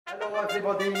Hello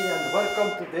everybody and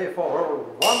welcome today for our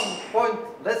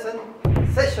 1-point lesson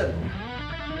session.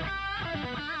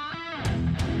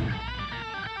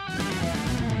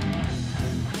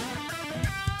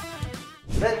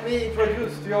 Let me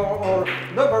introduce our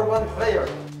number one player.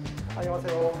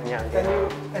 안녕하세요. 안녕하세요. Can you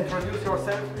introduce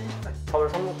yourself, please? 서울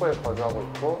성북구에 거주하고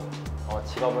있고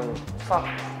직업은 수학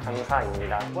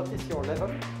강사입니다. What is your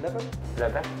level? Level?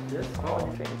 레벨? Yes.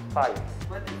 25.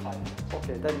 25.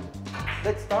 Okay, then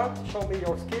let's start. Show me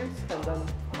your skills and then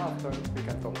after we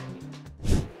can talk.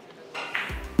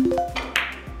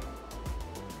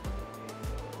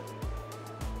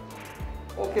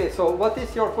 Okay, so what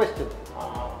is your question?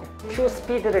 Q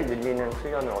스피드를 늘리는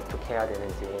훈련을 어떻게 해야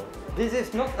되는지. This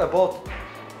is not about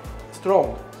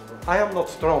strong. I am not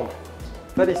strong.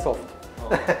 Very soft.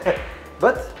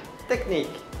 But technique.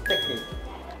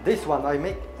 This one I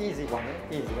make easy one.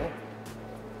 Easy.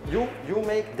 You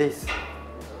make this.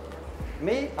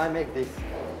 Me, I make this.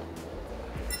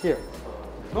 Here.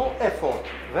 No effort.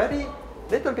 Very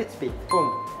little bit speed.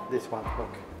 Boom. This one.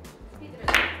 Look.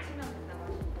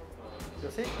 You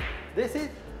see? This is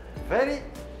very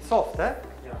soft. Yeah.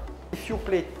 If you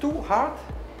play too hard,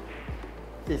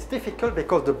 it's difficult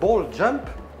because the ball jump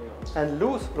and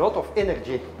lose a lot of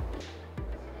energy.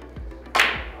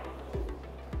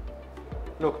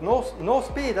 Look, no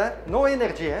speed, no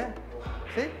energy.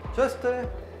 See? Just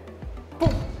boom,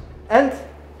 and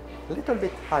a little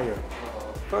bit higher.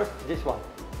 First, this one.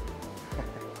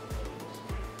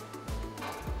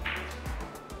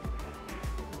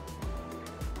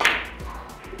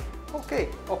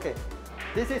 Okay.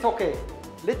 This is okay.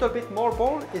 Little bit more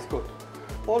ball is good.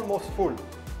 Almost full.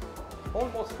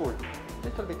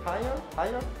 Little bit higher.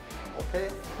 Okay.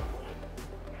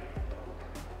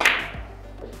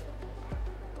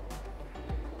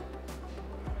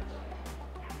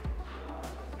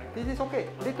 This is okay.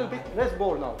 Little bit less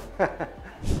ball now.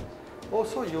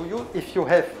 Also, if you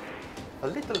have a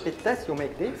little bit less, you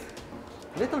make this.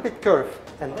 Little bit curve,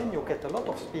 and then you get a lot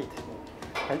of speed.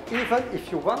 And even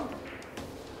if you want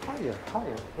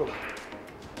higher. Look.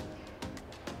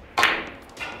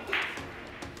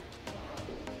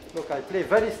 Look, I play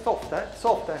very soft.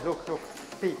 Look,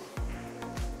 speed.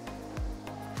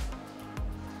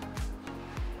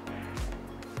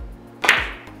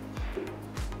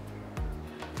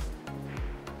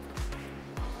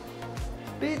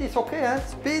 Speed is okay,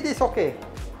 Speed is okay.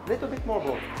 Little bit more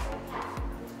ball.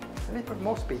 A little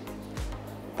more speed.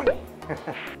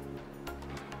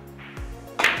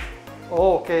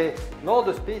 Okay, now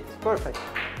the speed is perfect.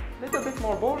 Little bit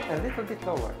more ball and little bit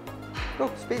lower.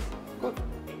 Look, speed, good.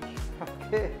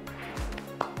 Okay.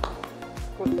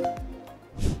 Good.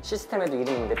 시스템에도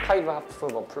이름이 있는데 5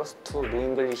 하프, 플러스 2,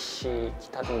 노잉글리시,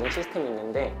 기타 등등 시스템이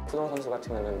있는데 구동 선수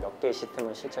같은 경우는 몇 개의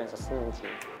시스템을 실전에서 쓰는지.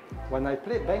 When I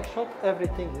play bank shot,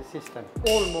 everything is system.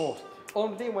 Almost.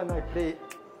 Only when I play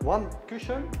one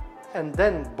cushion and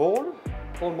then ball,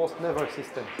 almost never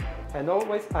system. And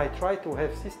always I try to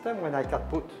have system when I can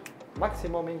put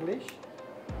maximum English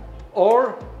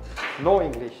or no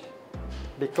English.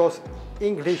 Because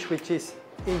English, which is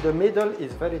in the middle,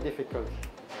 is very difficult.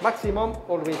 Maximum,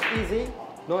 always easy,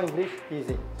 no English,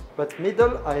 easy. But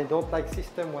middle, I don't like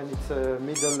system when it's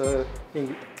middle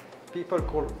English. People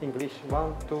call English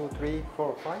 1, 2, 3,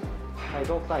 4, 5. I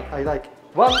don't like. I like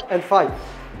 1 and 5.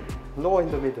 No in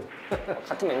the middle.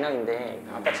 같은 맥락인데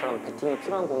아까처럼 배팅이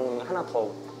필요한 공 하나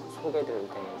더 소개해드려도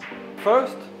되는지.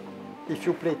 First, if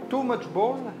you play too much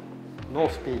ball, no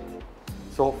speed.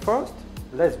 So first,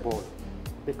 less ball.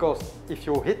 Because if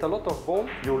you hit a lot of ball,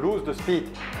 you lose the speed.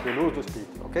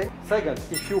 Okay? Second,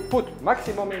 if you put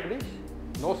maximum English,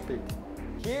 no speed.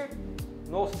 Here,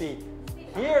 no speed.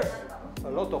 Here, a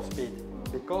lot of speed.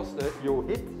 Because you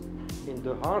hit in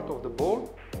the heart of the ball,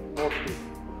 more speed.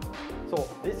 So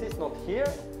this is not here,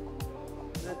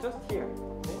 just here.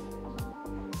 Okay?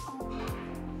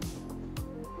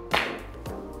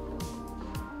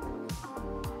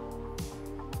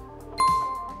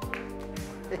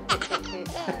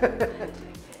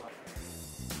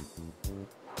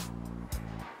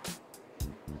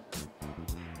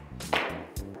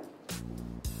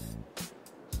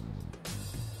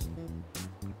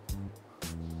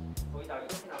 거의 다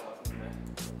이렇게 나온 것 같은데.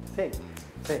 Same.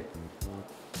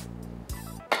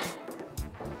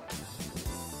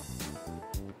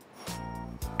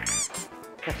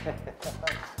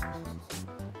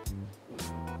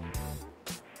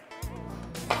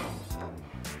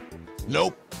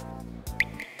 Nope.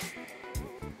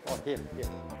 Oh, here.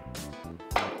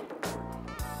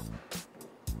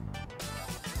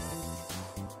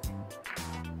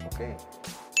 Okay.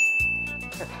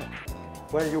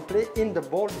 when you play in the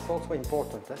ball is also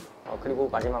important. 그리고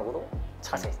마지막으로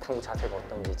자세, 당구 자세가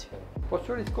어떤지 지금.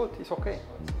 Posture is good, it's okay.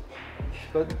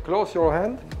 But close your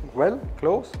hand, well,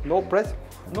 close, no press,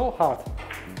 no hard.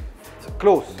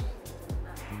 Close.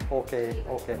 Okay,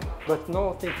 okay. But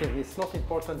no thinking, it's not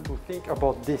important to think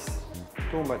about this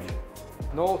too much.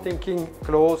 No thinking,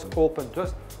 close, open,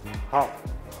 just hard.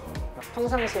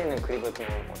 평상시에는 그립을 좀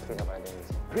어떻게 잡아야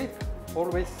되는지. Grip,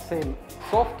 always same,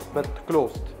 soft but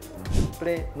closed.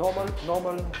 Play normal,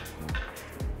 normal.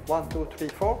 1, 2, 3,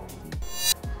 4.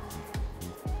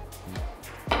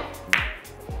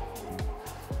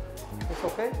 It's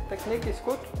okay. Technique is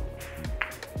good.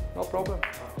 No problem.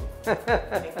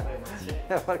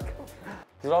 Welcome.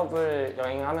 유럽을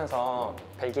여행하면서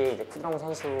벨기에 이제 쿠드랑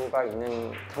선수가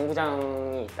있는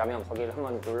당구장이 있다면 거기를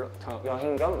한번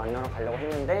여행 겸 만나러 가려고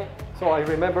했는데. So I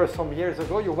remember some years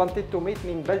ago you wanted to meet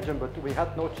me in Belgium, but we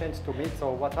had no chance to meet. So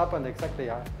what happened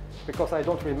exactly? Because I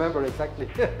don't remember exactly.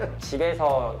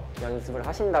 집에서 연습을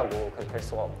하신다고 될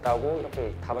수가 없다고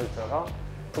이렇게 답을 들어서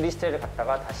브리스텔을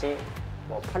갔다가 다시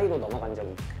파리로 넘어간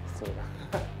적이 있습니다.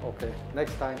 Okay,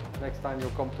 next time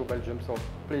you come to Belgium, so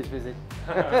please visit.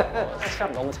 시합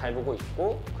너무 잘 보고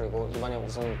있고 그리고 이번에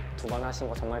우승 2번 하신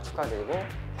거 정말 축하드리고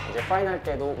이제 파이널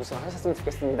때도 우승하셨으면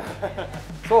좋겠습니다.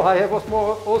 So I have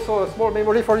also a small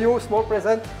memory for you, small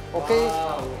present. Okay,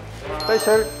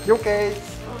 special UK.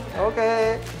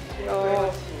 Okay,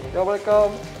 you're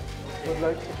welcome. Good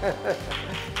luck.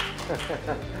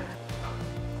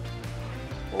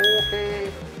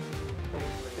 Okay,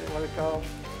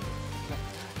 welcome.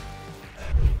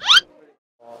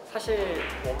 사실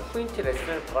원포인트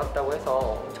레슨을 받았다고 해서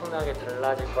엄청나게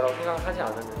달라질 거라고 생각하지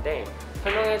않았는데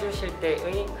설명해 주실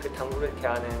때의 그 당구를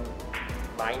대하는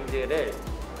마인드를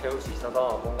배울 수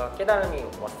있어서 뭔가 깨달음이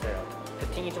왔어요.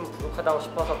 배팅이 좀 부족하다고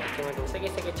싶어서 배팅을 좀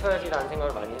세게 쳐야지라는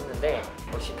생각을 많이 했는데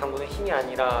역시 당구는 힘이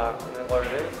아니라는 걸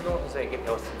수동 선수에게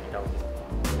배웠습니다.